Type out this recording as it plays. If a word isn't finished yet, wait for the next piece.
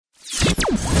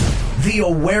The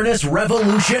Awareness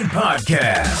Revolution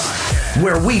Podcast,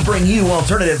 where we bring you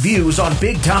alternative views on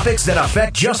big topics that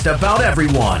affect just about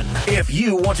everyone. If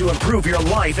you want to improve your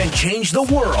life and change the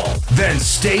world, then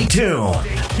stay tuned.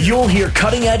 You'll hear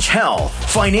cutting-edge health,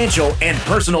 financial, and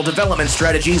personal development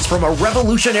strategies from a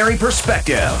revolutionary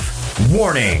perspective.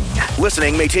 Warning: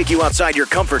 listening may take you outside your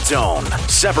comfort zone,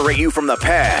 separate you from the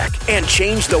pack, and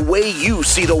change the way you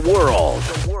see the world.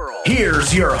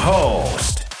 Here's your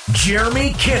host,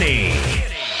 Jeremy Kinney.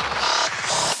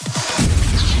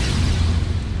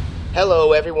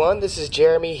 Hello everyone, this is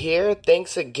Jeremy here.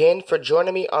 Thanks again for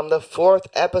joining me on the 4th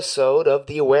episode of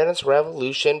the Awareness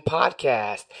Revolution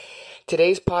Podcast.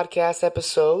 Today's podcast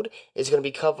episode is going to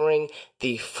be covering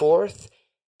the 4th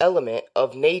element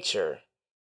of nature,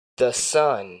 the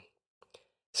sun.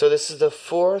 So this is the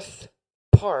 4th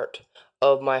part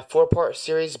of my 4-part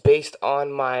series based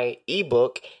on my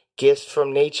ebook, Gifts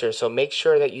from Nature. So make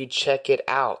sure that you check it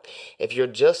out. If you're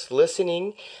just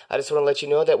listening, I just want to let you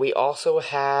know that we also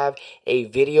have a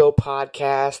video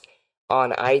podcast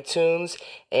on iTunes,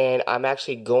 and I'm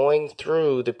actually going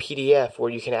through the PDF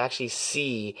where you can actually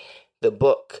see the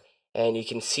book and you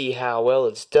can see how well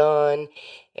it's done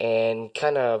and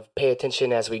kind of pay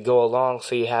attention as we go along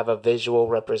so you have a visual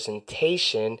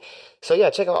representation. So yeah,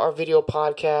 check out our video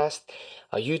podcast,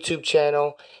 a YouTube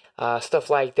channel, stuff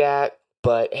like that.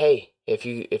 But hey, if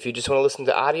you just want to listen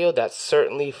to audio, that's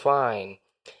certainly fine.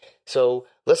 So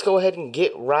let's go ahead and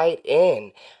get right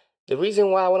in. The reason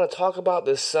why I want to talk about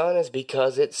the sun is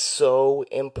because it's so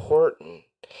important.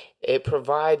 It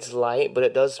provides light, but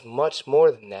it does much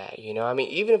more than that.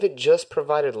 Even if it just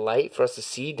provided light for us to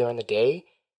see during the day,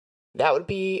 that would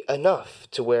be enough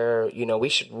to where, we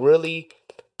should really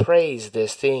praise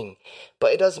this thing.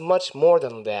 But it does much more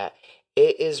than that.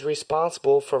 It is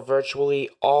responsible for virtually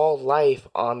all life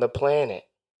on the planet.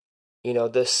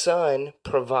 The sun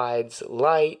provides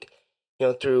light,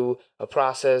 through a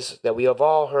process that we have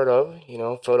all heard of,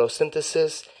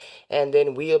 photosynthesis, and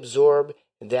then we absorb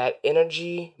that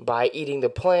energy by eating the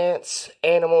plants.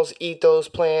 Animals eat those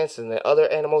plants, and the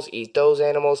other animals eat those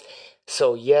animals.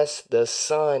 So yes, the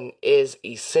sun is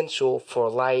essential for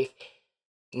life,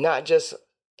 not just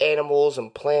animals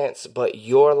and plants, but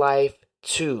your life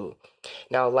too.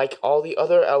 Now, like all the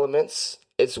other elements,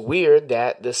 it's weird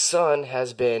that the sun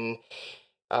has been,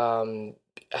 I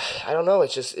don't know,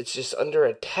 it's just under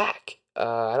attack.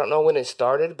 I don't know when it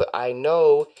started, but I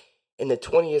know in the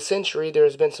 20th century,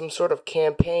 there's been some sort of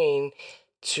campaign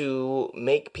to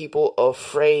make people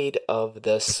afraid of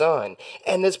the sun.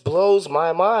 And this blows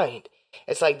my mind.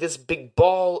 It's like this big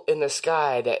ball in the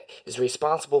sky that is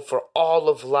responsible for all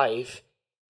of life,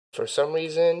 for some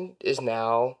reason, is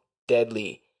now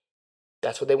deadly.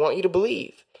 That's what they want you to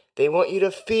believe. They want you to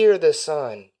fear the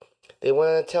sun. They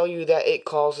want to tell you that it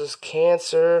causes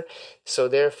cancer, so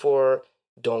therefore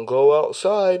don't go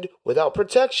outside without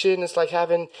protection. It's like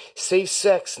having safe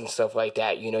sex and stuff like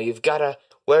that. You've got to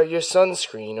wear your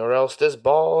sunscreen or else this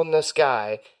ball in the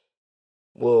sky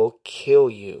will kill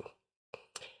you.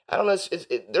 I don't know,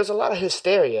 there's a lot of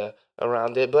hysteria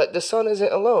around it, but the sun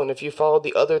isn't alone. If you follow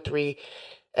the other 3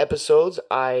 episodes,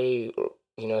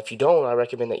 if you don't, I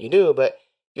recommend that you do, but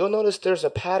you'll notice there's a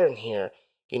pattern here.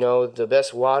 The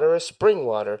best water is spring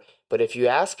water, but if you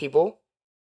ask people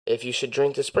if you should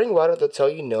drink the spring water, they'll tell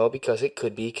you no because it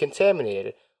could be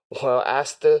contaminated. Well,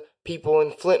 ask the people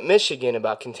in Flint, Michigan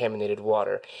about contaminated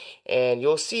water, and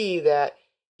you'll see that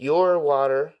your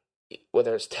water,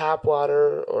 whether it's tap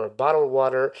water or bottled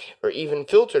water or even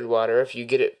filtered water, if you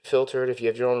get it filtered, if you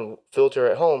have your own filter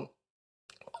at home,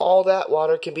 all that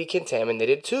water can be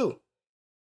contaminated too.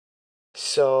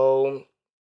 So,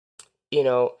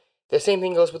 the same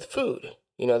thing goes with food.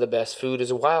 The best food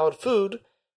is wild food,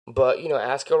 but,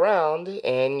 ask around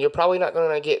and you're probably not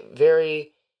going to get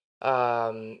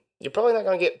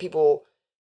people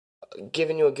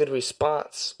giving you a good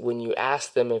response when you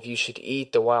ask them if you should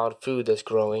eat the wild food that's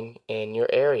growing in your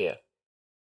area.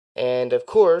 And of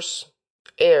course,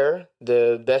 air,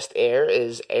 the best air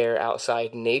is air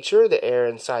outside nature. The air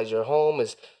inside your home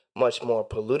is much more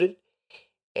polluted.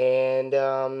 And,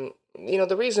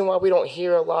 the reason why we don't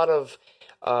hear a lot of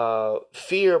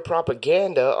fear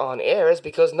propaganda on air is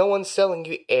because no one's selling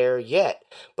you air yet.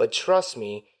 But trust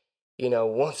me,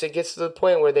 once it gets to the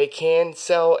point where they can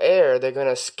sell air, they're going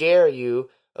to scare you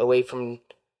away from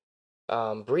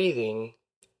breathing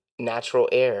natural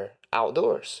air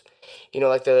outdoors.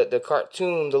 Like the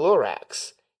cartoon, The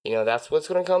Lorax. That's what's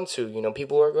going to come to.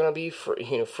 People are going to be,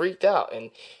 freaked out.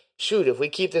 And shoot, if we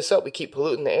keep this up, we keep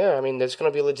polluting the air, there's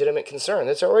going to be a legitimate concern.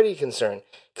 There's already a concern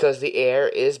because the air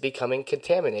is becoming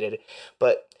contaminated.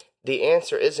 But the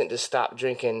answer isn't to stop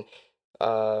drinking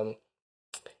um,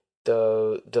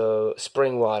 the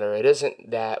spring water. It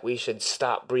isn't that we should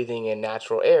stop breathing in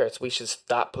natural air. It's we should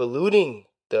stop polluting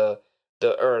the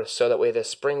earth so that way the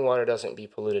spring water doesn't be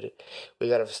polluted. We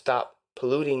got to stop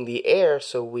polluting the air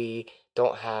so we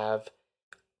don't have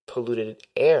polluted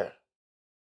air.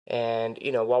 And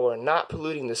while we're not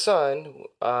polluting the sun,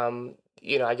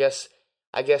 I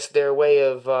guess their way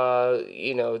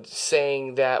of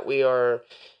saying that we are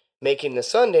making the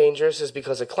sun dangerous is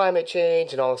because of climate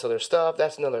change and all this other stuff.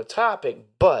 That's another topic,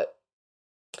 but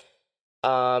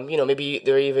maybe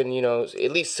they're even,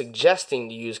 at least suggesting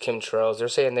to use chemtrails. They're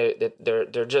saying that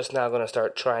they're just now going to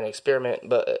start trying to experiment.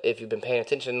 But if you've been paying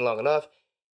attention long enough,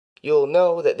 you'll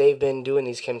know that they've been doing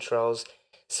these chemtrails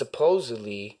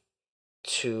supposedly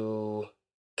to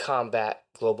combat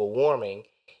global warming.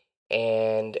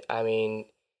 And I mean,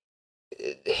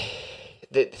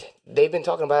 they've been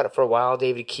talking about it for a while.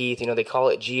 David Keith, they call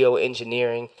it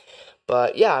geoengineering.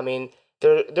 But yeah, I mean,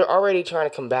 they're already trying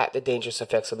to combat the dangerous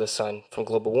effects of the sun from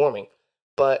global warming.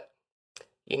 But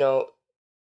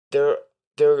they're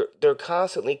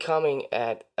constantly coming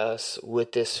at us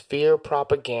with this fear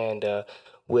propaganda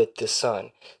with the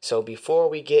sun. So before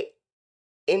we get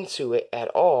into it at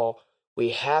all, we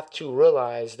have to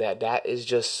realize that that is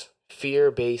just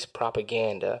fear-based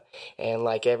propaganda. And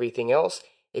like everything else,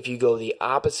 if you go the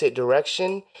opposite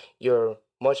direction, you're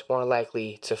much more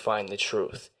likely to find the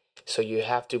truth. So you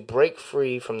have to break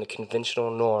free from the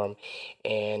conventional norm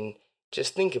and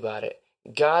just think about it.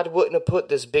 God wouldn't have put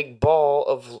this big ball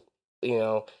of,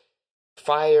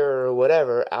 fire or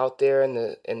whatever out there in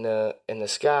the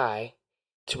sky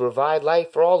to provide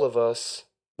life for all of us.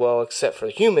 Well, except for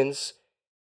humans,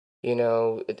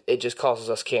 it just causes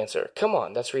us cancer. Come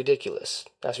on, that's ridiculous.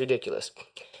 That's ridiculous.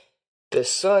 The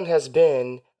sun has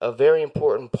been a very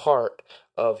important part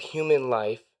of human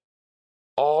life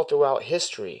all throughout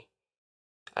history.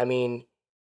 I mean,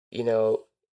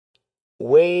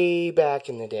 way back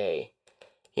in the day,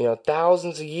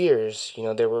 thousands of years,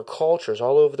 there were cultures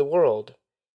all over the world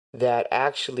that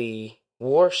actually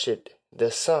worshipped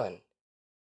the sun.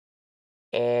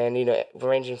 And,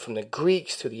 ranging from the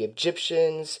Greeks to the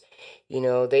Egyptians,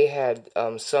 they had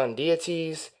sun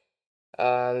deities.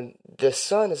 The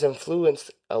sun has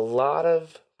influenced a lot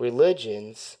of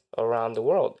religions around the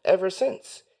world ever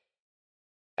since.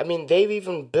 I mean, they've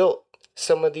even built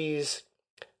some of these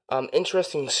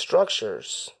interesting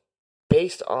structures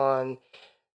based on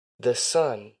the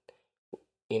sun,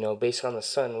 based on the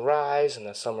sunrise and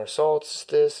the summer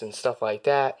solstice and stuff like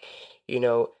that.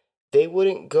 They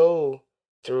wouldn't go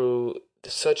through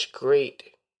such great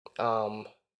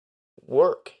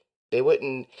work. They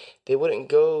wouldn't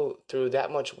go through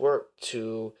that much work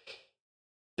to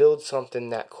build something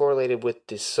that correlated with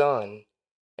the sun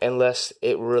unless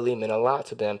it really meant a lot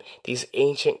to them. These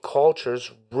ancient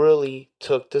cultures really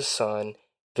took the sun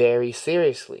very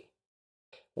seriously.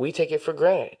 We take it for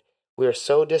granted. We are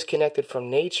so disconnected from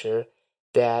nature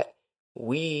that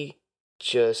we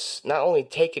just not only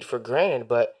take it for granted,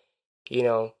 but,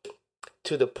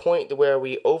 to the point where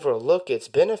we overlook its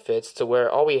benefits to where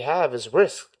all we have is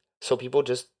risk. So people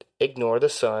just ignore the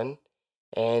sun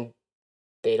and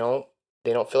they don't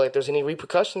feel like there's any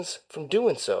repercussions from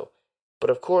doing so. But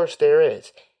of course there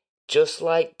is. Just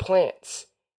like plants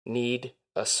need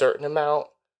a certain amount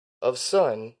of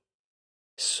sun,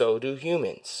 so do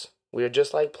humans. We are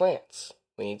just like plants.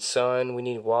 We need sun, we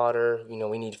need water,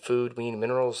 we need food, we need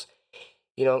minerals.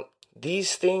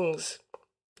 These things,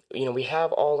 we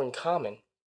have all in common.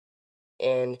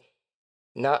 And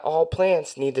not all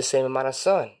plants need the same amount of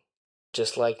sun,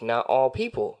 just like not all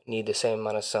people need the same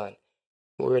amount of sun.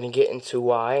 We're going to get into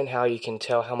why and how you can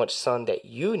tell how much sun that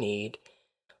you need.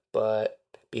 But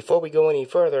before we go any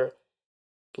further,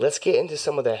 let's get into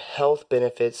some of the health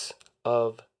benefits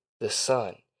of the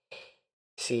sun.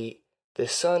 See, the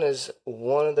sun is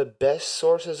one of the best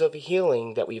sources of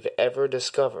healing that we've ever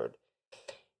discovered.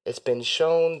 It's been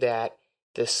shown that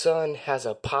the sun has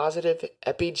a positive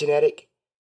epigenetic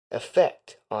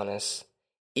effect on us,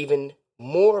 even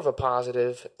more of a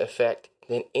positive effect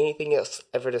than anything else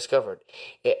ever discovered.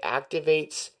 It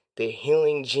activates the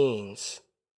healing genes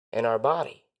in our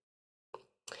body.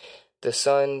 The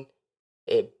sun,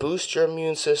 it boosts your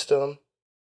immune system,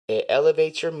 it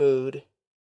elevates your mood,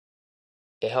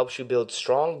 it helps you build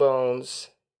strong bones,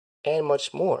 and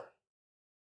much more.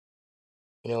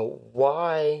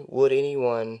 Why would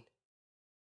anyone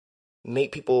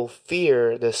make people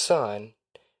fear the sun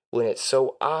when it's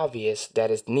so obvious that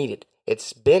it's needed?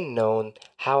 It's been known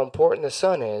how important the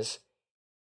sun is,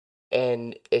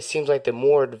 and it seems like the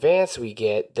more advanced we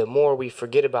get, the more we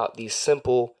forget about these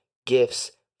simple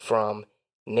gifts from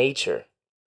nature.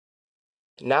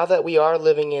 now that we are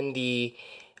living in the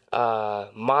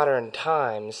modern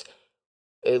times,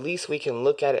 at least we can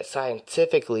look at it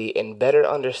scientifically and better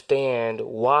understand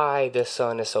why the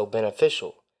sun is so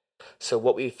beneficial. So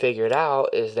what we figured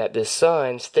out is that the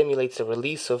sun stimulates the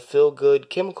release of feel-good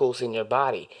chemicals in your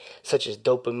body, such as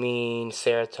dopamine,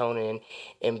 serotonin,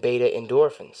 and beta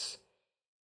endorphins.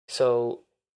 So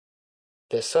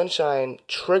the sunshine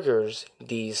triggers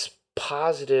these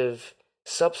positive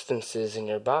substances in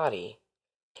your body,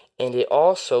 and it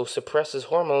also suppresses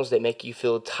hormones that make you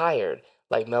feel tired,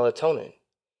 like melatonin.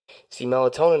 See,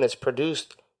 melatonin is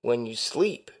produced when you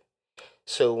sleep.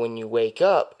 So when you wake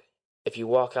up, if you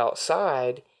walk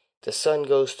outside, the sun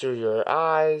goes through your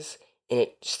eyes and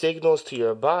it signals to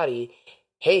your body,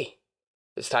 hey,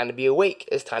 it's time to be awake.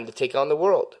 It's time to take on the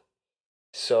world.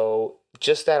 So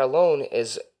just that alone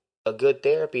is a good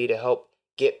therapy to help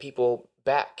get people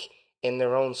back in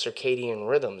their own circadian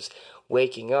rhythms,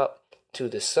 waking up to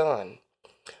the sun.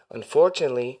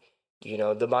 Unfortunately,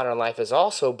 the modern life has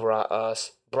also brought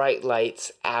us bright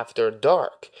lights after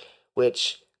dark,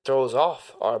 which throws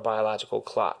off our biological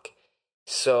clock.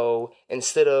 So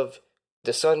instead of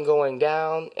the sun going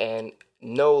down and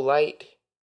no light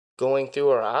going through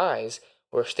our eyes,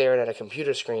 we're staring at a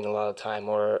computer screen a lot of the time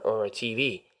or a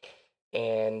TV.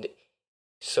 And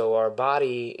so our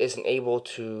body isn't able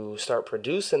to start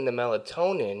producing the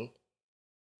melatonin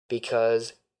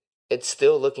because it's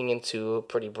still looking into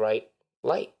pretty bright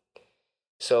light.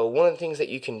 So one of the things that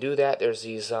you can do there's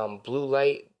these blue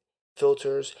light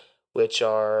filters, which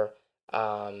are,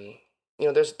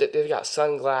 they've got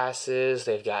sunglasses,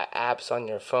 they've got apps on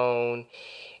your phone,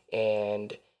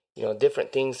 and,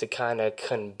 different things to kind of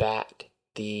combat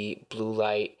the blue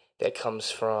light that comes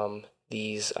from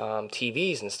these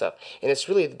TVs and stuff. And it's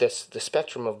really the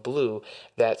spectrum of blue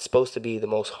that's supposed to be the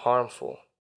most harmful.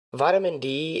 Vitamin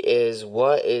D is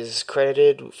what is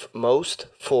credited most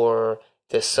for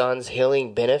the sun's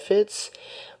healing benefits,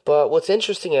 but what's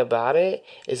interesting about it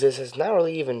is this is not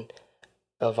really even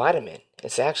a vitamin.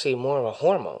 It's actually more of a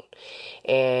hormone,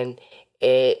 and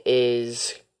it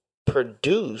is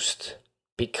produced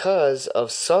because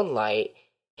of sunlight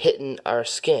hitting our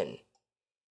skin.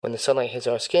 When the sunlight hits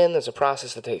our skin, there's a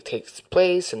process that takes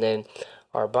place, and then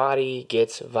our body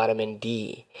gets vitamin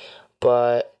D.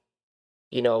 But,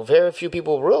 very few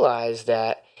people realize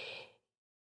that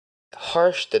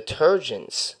harsh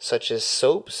detergents, such as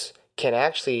soaps, can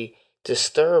actually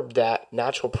disturb that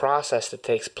natural process that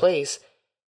takes place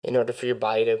in order for your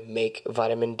body to make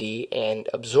vitamin D and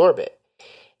absorb it.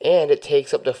 And it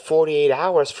takes up to 48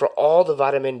 hours for all the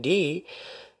vitamin D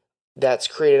that's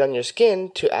created on your skin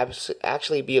to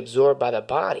actually be absorbed by the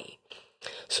body.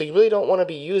 So you really don't want to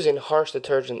be using harsh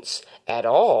detergents at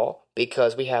all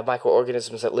because we have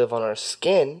microorganisms that live on our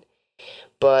skin,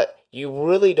 but you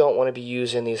really don't want to be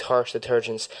using these harsh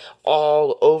detergents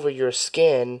all over your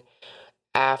skin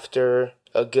after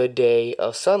a good day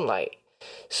of sunlight.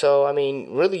 So,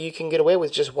 really you can get away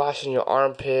with just washing your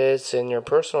armpits and your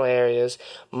personal areas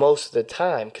most of the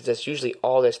time because that's usually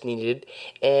all that's needed.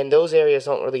 And those areas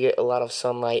don't really get a lot of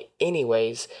sunlight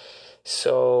anyways.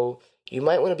 So you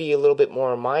might want to be a little bit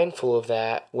more mindful of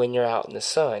that when you're out in the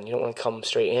sun. You don't want to come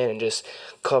straight in and just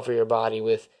cover your body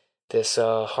with this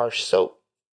harsh soap,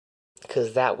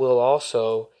 because that will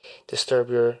also disturb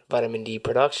your vitamin D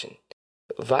production.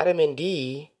 Vitamin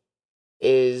D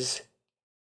is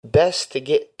best to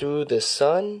get through the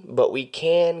sun, but we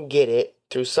can get it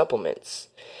through supplements.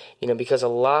 Because a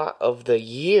lot of the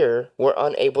year we're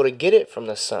unable to get it from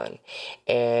the sun.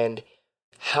 And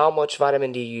how much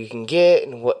vitamin D you can get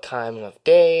and what time of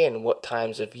day and what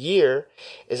times of year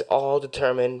is all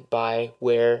determined by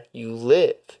where you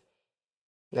live.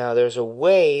 Now, there's a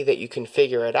way that you can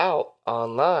figure it out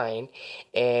online,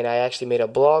 and I actually made a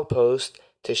blog post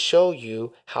to show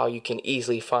you how you can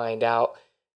easily find out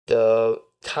the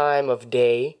time of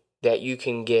day that you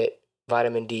can get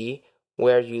vitamin D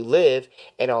where you live,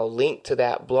 and I'll link to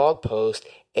that blog post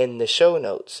in the show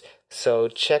notes. So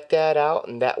check that out,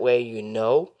 and that way you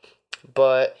know.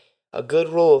 But a good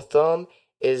rule of thumb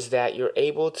is that you're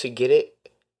able to get it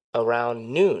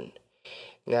around noon.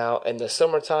 Now, in the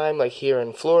summertime, like here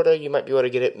in Florida, you might be able to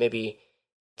get it maybe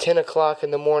 10 o'clock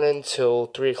in the morning till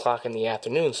 3 o'clock in the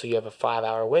afternoon, so you have a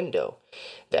 5-hour window.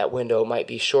 That window might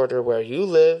be shorter where you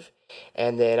live,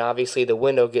 and then obviously the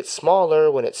window gets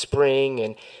smaller when it's spring,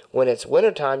 and when it's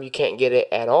wintertime, you can't get it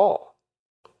at all.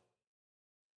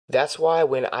 That's why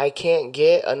when I can't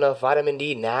get enough vitamin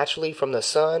D naturally from the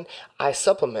sun, I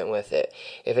supplement with it.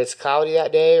 If it's cloudy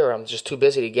that day or I'm just too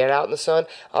busy to get out in the sun,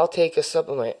 I'll take a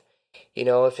supplement.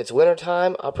 If it's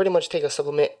wintertime, I'll pretty much take a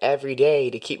supplement every day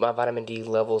to keep my vitamin D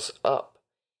levels up.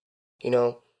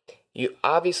 You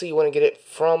obviously want to get it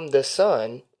from the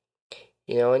sun,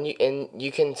 and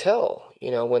you can tell,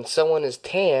 when someone is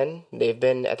tan, they've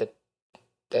been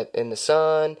in the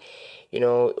sun,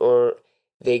 or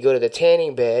they go to the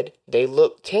tanning bed, they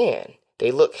look tan. They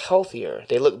look healthier.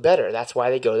 They look better. That's why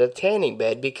they go to the tanning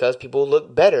bed, because people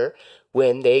look better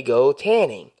when they go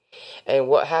tanning. And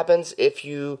what happens if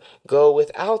you go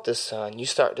without the sun? You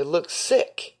start to look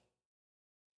sick.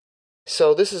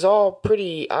 So this is all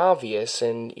pretty obvious,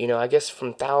 and I guess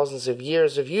from thousands of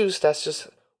years of use, that's just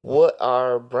what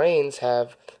our brains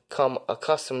have come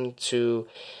accustomed to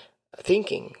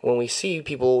thinking when we see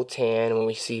people tan, when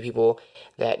we see people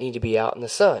that need to be out in the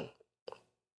sun.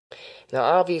 Now,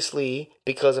 obviously,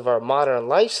 because of our modern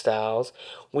lifestyles,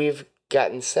 we've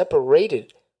gotten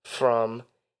separated from,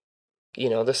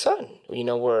 the sun.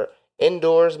 We're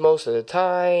indoors most of the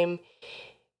time.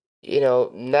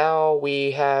 Now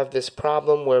we have this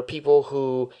problem where people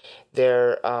who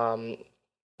their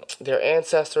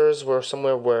ancestors were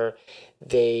somewhere where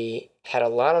they had a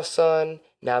lot of sun,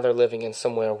 now they're living in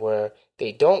somewhere where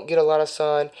they don't get a lot of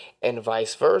sun, and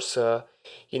vice versa.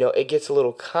 It gets a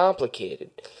little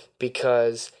complicated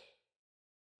because,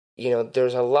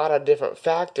 there's a lot of different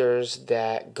factors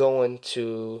that go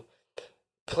into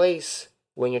place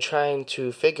when you're trying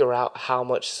to figure out how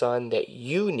much sun that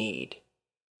you need.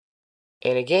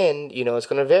 And again, it's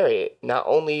going to vary, not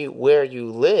only where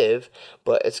you live,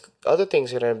 but it's other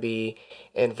things are going to be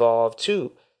involved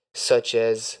too, such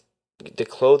as the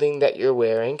clothing that you're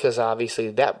wearing, because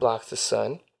obviously that blocks the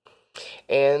sun,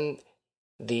 and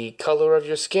the color of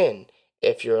your skin.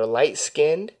 If you're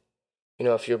light-skinned,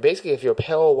 if you're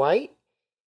pale white,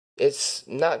 it's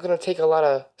not going to take a lot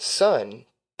of sun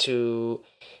to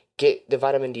get the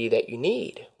vitamin D that you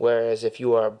need. Whereas if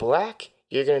you are black,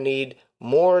 you're going to need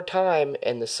more time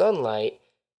in the sunlight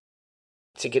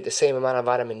to get the same amount of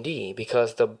vitamin D,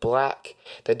 because the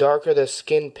darker the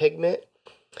skin pigment,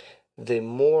 the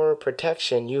more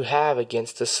protection you have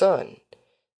against the sun.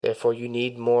 Therefore, you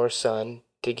need more sun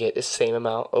to get the same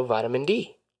amount of vitamin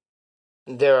D.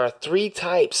 There are 3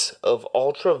 types of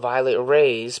ultraviolet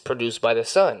rays produced by the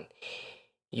sun: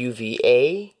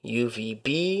 UVA,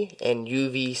 UVB, and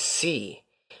UVC.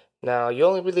 Now, you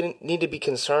only really need to be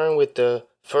concerned with the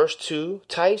first 2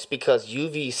 types, because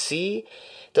UVC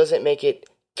doesn't make it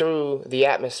through the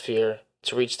atmosphere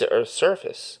to reach the Earth's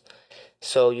surface.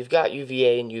 So you've got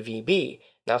UVA and UVB.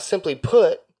 Now, simply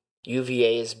put,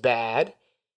 UVA is bad,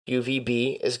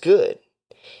 UVB is good.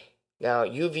 Now,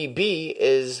 UVB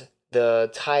is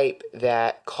the type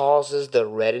that causes the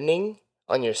reddening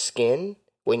on your skin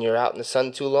when you're out in the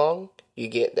sun too long. You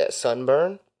get that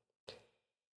sunburn.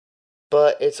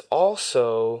 But it's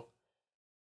also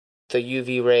the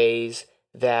UV rays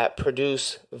that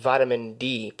produce vitamin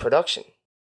D production.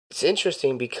 It's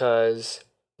interesting because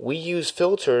we use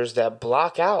filters that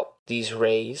block out these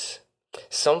rays.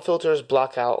 Some filters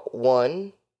block out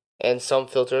one, and some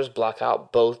filters block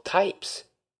out both types.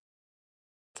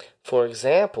 For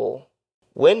example,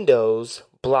 windows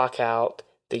block out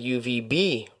the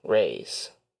UVB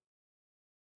rays.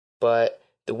 But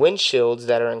the windshields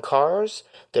that are in cars,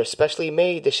 they're specially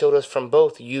made to shield us from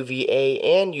both UVA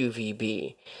and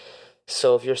UVB.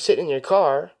 So if you're sitting in your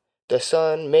car, the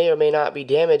sun may or may not be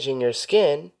damaging your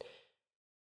skin,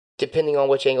 depending on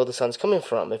which angle the sun's coming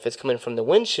from. If it's coming from the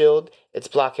windshield, it's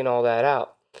blocking all that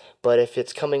out. But if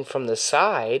it's coming from the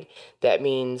side, that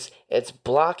means it's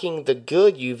blocking the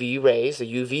good UV rays,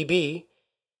 the UVB,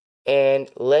 and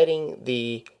letting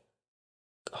the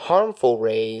harmful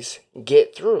rays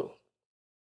get through.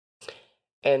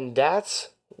 And that's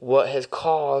what has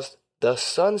caused the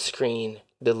sunscreen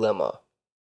dilemma.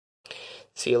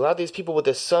 See, a lot of these people with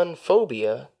the sun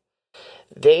phobia,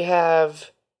 they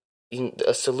have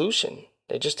a solution.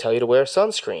 They just tell you to wear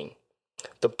sunscreen.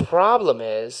 The problem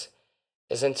is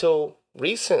until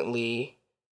recently,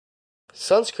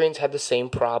 sunscreens had the same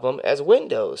problem as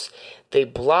windows. They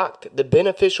blocked the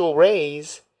beneficial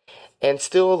rays and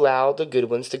still allowed the good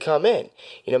ones to come in,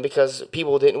 because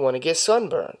people didn't want to get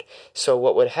sunburned. So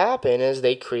what would happen is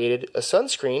they created a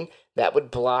sunscreen that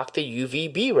would block the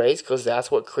UVB rays, because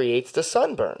that's what creates the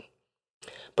sunburn.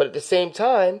 But at the same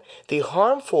time, the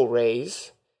harmful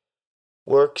rays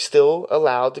were still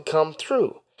allowed to come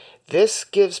through. This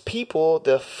gives people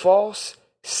the false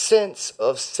sense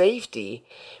of safety,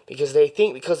 because they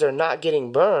think because they're not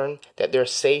getting burned that they're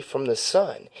safe from the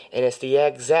sun, and it's the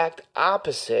exact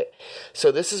opposite.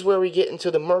 So this is where we get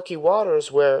into the murky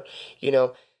waters where,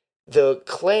 the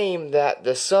claim that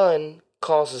the sun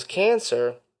causes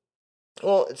cancer,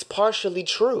 well, it's partially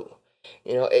true.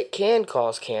 It can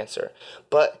cause cancer,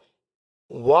 but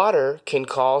water can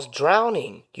cause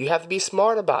drowning. You have to be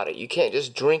smart about it. You can't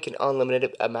just drink an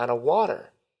unlimited amount of water.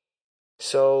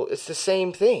 So it's the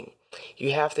same thing.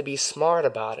 You have to be smart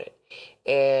about it.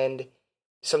 And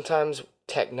sometimes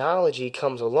technology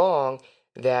comes along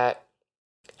that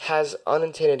has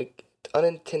unintended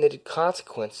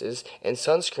consequences, and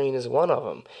sunscreen is one of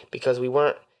them, because we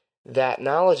weren't that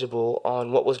knowledgeable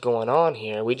on what was going on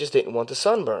here. We just didn't want the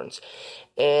sunburns.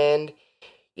 And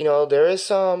there is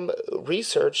some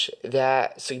research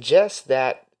that suggests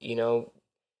that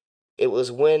it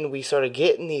was when we started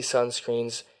getting these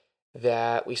sunscreens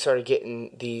that we started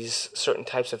getting these certain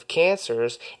types of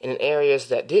cancers, and in areas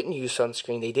that didn't use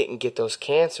sunscreen, they didn't get those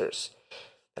cancers.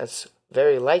 That's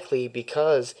very likely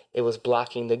because it was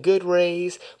blocking the good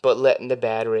rays, but letting the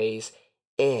bad rays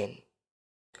in.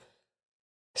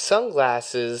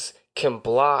 Sunglasses can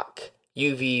block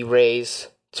UV rays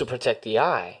to protect the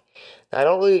eye. Now, I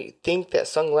don't really think that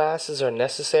sunglasses are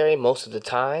necessary most of the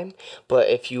time, but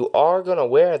if you are going to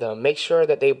wear them, make sure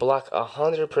that they block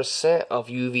 100% of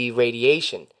UV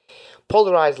radiation.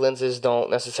 Polarized lenses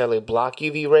don't necessarily block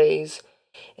UV rays,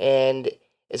 and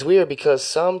it's weird because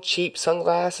some cheap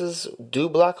sunglasses do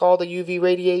block all the UV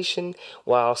radiation,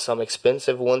 while some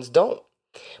expensive ones don't.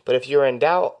 But if you're in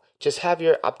doubt, just have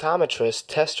your optometrist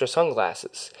test your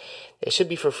sunglasses. It should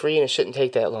be for free and it shouldn't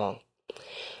take that long.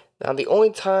 Now, the only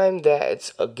time that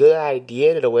it's a good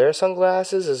idea to wear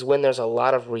sunglasses is when there's a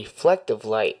lot of reflective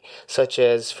light, such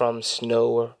as from snow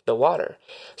or the water.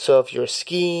 So if you're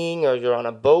skiing or you're on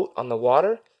a boat on the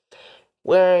water,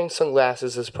 wearing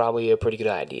sunglasses is probably a pretty good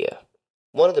idea.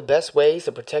 One of the best ways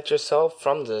to protect yourself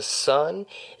from the sun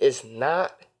is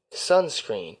not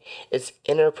sunscreen, it's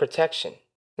inner protection.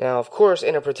 Now, of course,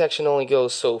 inner protection only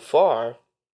goes so far,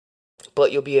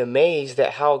 but you'll be amazed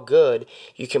at how good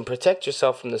you can protect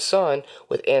yourself from the sun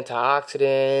with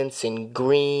antioxidants and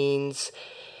greens.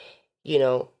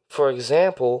 For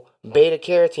example,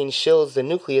 beta-carotene shields the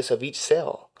nucleus of each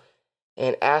cell.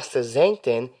 And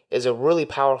astaxanthin is a really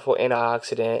powerful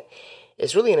antioxidant.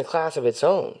 It's really in a class of its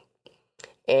own.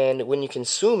 And when you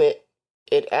consume it,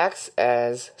 it acts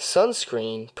as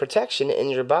sunscreen protection in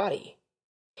your body.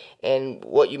 And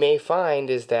what you may find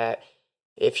is that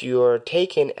if you're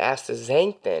taking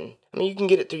astaxanthin, you can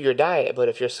get it through your diet, but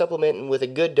if you're supplementing with a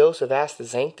good dose of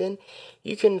astaxanthin,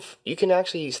 you can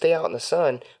actually stay out in the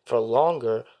sun for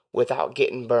longer without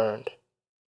getting burned.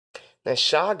 Now,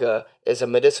 chaga is a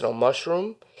medicinal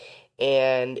mushroom,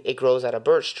 and it grows out of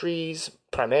birch trees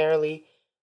primarily,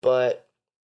 but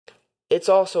it's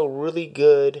also a really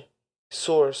good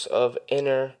source of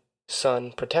inner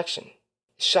sun protection.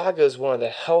 Chaga is one of the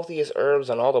healthiest herbs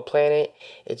on all the planet.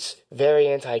 It's very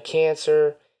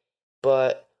anti-cancer,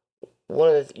 but one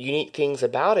of the unique things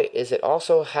about it is it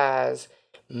also has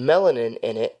melanin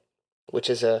in it, which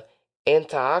is an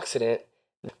antioxidant.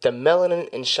 The melanin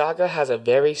in chaga has a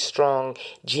very strong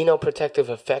genoprotective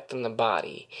effect on the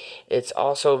body. It's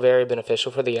also very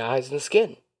beneficial for the eyes and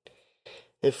skin.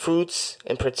 The fruits,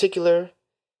 in particular,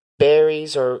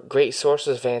 berries, are great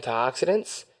sources of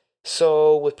antioxidants.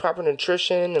 So with proper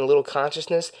nutrition and a little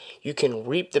consciousness, you can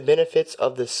reap the benefits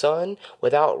of the sun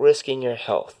without risking your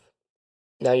health.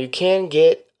 Now, you can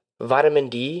get vitamin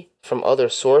D from other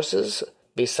sources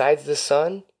besides the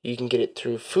sun. You can get it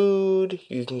through food,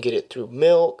 you can get it through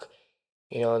milk.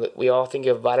 We all think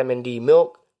of vitamin D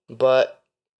milk, but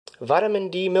vitamin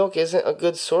D milk isn't a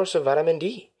good source of vitamin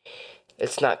D.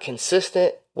 It's not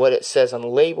consistent. What it says on the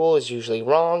label is usually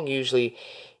wrong. Usually,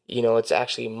 it's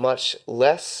actually much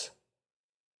less.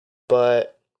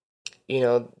 But,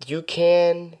 you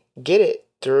can get it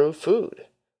through food.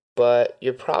 But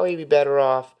you'll probably be better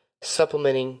off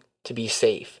supplementing to be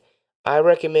safe. I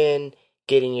recommend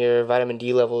getting your vitamin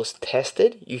D levels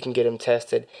tested. You can get them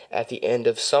tested at the end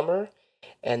of summer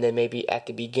and then maybe at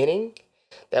the beginning.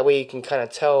 That way you can kind of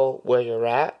tell where you're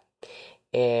at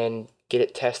and get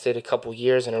it tested a couple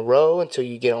years in a row until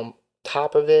you get on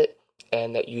top of it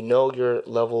and that your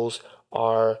levels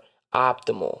are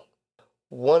optimal.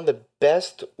 One of the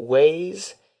best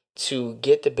ways to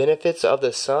get the benefits of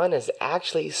the sun is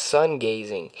actually sun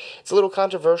gazing. It's a little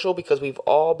controversial because we've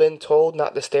all been told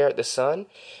not to stare at the sun,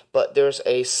 but there's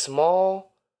a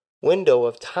small window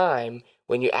of time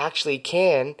when you actually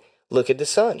can look at the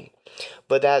sun.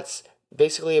 But that's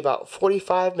basically about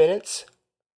 45 minutes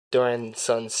during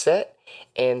sunset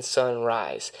and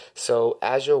sunrise. So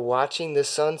as you're watching the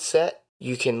sunset,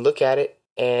 you can look at it,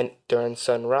 and during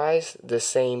sunrise, the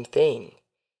same thing.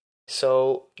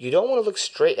 So you don't want to look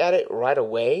straight at it right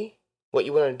away. What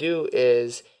you want to do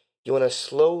is you want to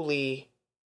slowly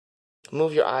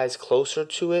move your eyes closer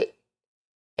to it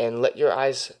and let your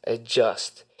eyes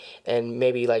adjust. And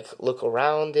maybe like look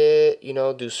around it,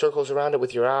 do circles around it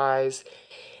with your eyes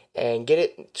and get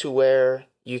it to where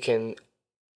you can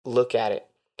look at it.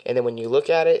 And then when you look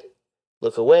at it,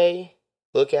 look away,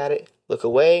 look at it, look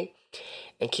away,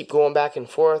 and keep going back and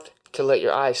forth to let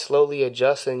your eyes slowly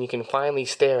adjust, and you can finally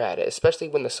stare at it, especially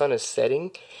when the sun is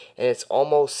setting and it's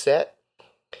almost set.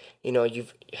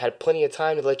 You've had plenty of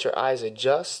time to let your eyes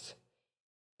adjust,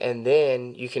 and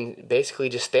then you can basically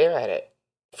just stare at it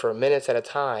for minutes at a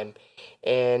time.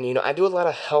 And, I do a lot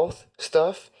of health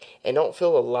stuff and don't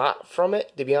feel a lot from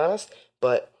it, to be honest,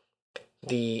 but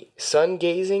the sun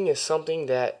gazing is something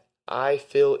that I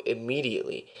feel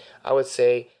immediately. I would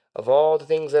say of all the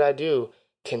things that I do,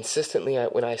 consistently,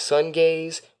 when I sun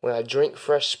gaze, when I drink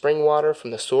fresh spring water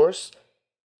from the source,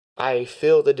 I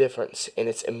feel the difference, and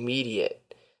it's immediate.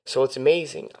 So it's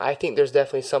amazing. I think there's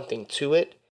definitely something to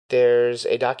it. There's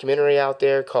a documentary out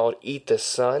there called Eat the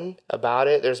Sun about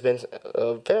it. There's been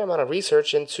a fair amount of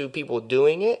research into people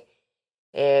doing it,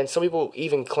 and some people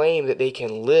even claim that they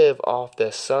can live off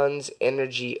the sun's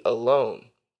energy alone.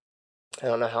 I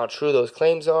don't know how true those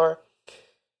claims are,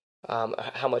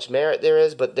 how much merit there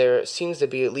is, but there seems to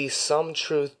be at least some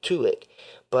truth to it.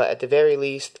 But at the very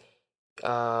least,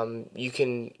 you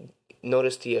can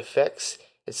notice the effects.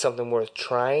 It's something worth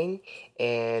trying,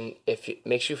 and if it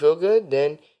makes you feel good,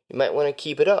 then you might want to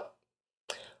keep it up.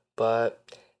 But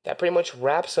that pretty much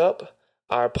wraps up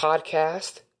our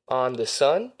podcast on the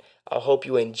sun. I hope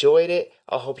you enjoyed it.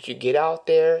 I hope you get out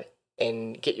there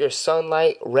and get your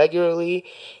sunlight regularly,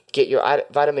 get your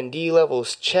vitamin D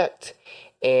levels checked,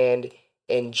 and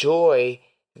enjoy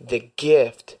the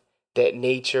gift that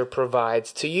nature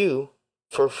provides to you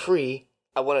for free.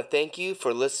 I want to thank you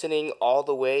for listening all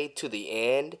the way to the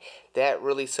end. That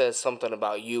really says something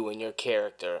about you and your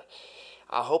character.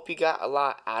 I hope you got a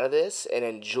lot out of this and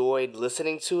enjoyed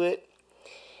listening to it.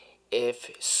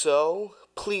 If so,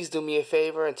 please do me a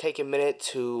favor and take a minute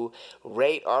to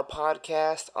rate our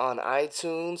podcast on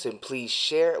iTunes, and please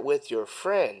share it with your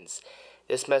friends.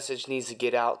 This message needs to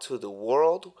get out to the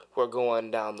world. We're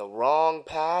going down the wrong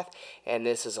path, and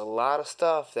this is a lot of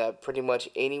stuff that pretty much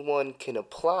anyone can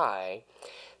apply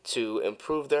to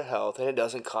improve their health, and it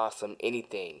doesn't cost them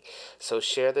anything. So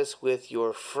share this with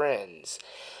your friends.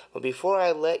 But before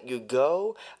I let you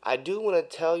go, I do want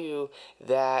to tell you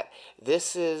that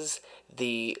this is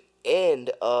the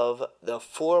end of the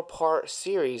 4-part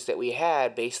series that we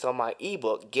had based on my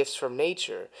ebook, Gifts from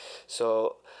Nature.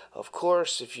 So, of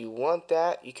course, if you want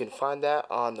that, you can find that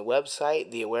on the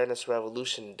website,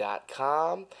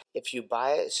 theawarenessrevolution.com. If you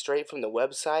buy it straight from the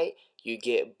website, you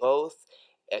get both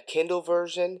a Kindle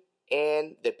version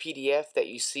and the PDF that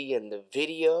you see in the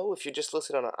video. If you're just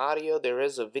listening on audio, there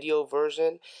is a video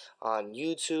version on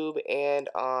YouTube and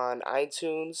on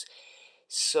iTunes.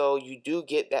 So you do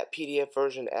get that PDF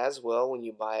version as well when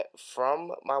you buy it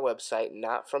from my website,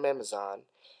 not from Amazon.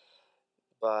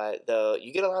 But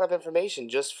you get a lot of information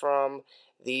just from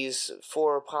these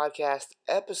 4 podcast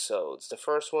episodes. The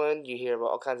first one, you hear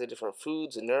about all kinds of different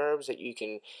foods and herbs that you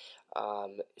can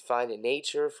find in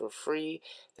nature for free.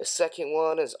 The second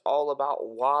one is all about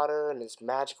water and its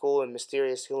magical and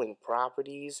mysterious healing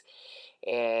properties.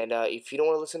 And if you don't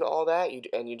want to listen to all that,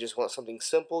 and you just want something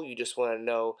simple, you just want to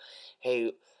know,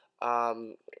 hey,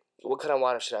 what kind of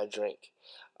water should I drink?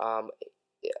 I'm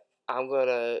going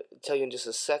to tell you in just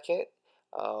a second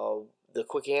the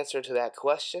quick answer to that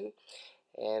question.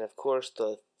 And of course,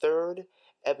 the third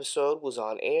episode was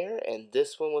on air, and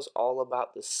this one was all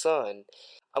about the sun.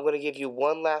 I'm going to give you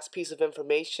one last piece of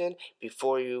information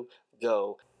before you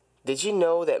go. Did you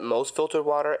know that most filtered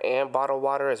water and bottled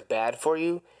water is bad for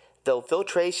you? Though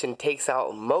filtration takes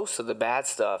out most of the bad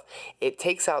stuff, it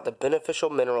takes out the beneficial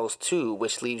minerals too,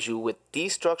 which leaves you with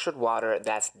destructured water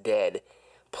that's dead.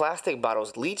 Plastic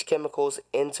bottles leach chemicals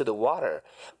into the water,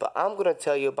 but I'm going to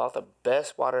tell you about the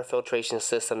best water filtration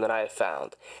system that I have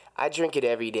found. I drink it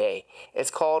every day.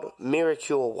 It's called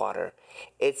Miracule water.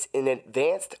 It's an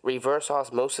advanced reverse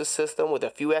osmosis system with a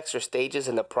few extra stages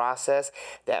in the process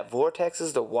that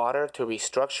vortexes the water to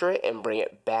restructure it and bring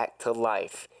it back to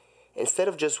life. Instead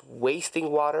of just wasting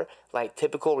water like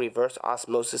typical reverse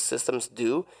osmosis systems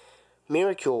do,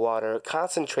 Miracule water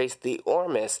concentrates the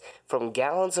ormus from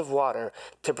gallons of water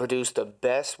to produce the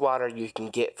best water you can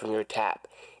get from your tap.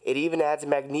 It even adds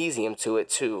magnesium to it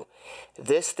too.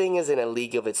 This thing is in a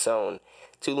league of its own.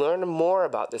 To learn more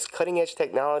about this cutting-edge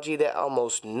technology that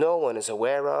almost no one is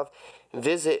aware of,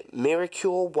 visit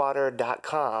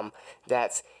miraculewater.com.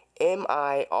 That's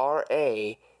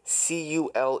MIRACULE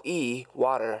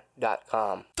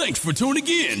water.com. Thanks for tuning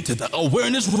in to the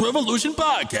Awareness Revolution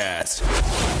podcast.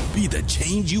 Be the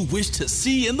change you wish to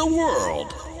see in the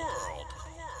world.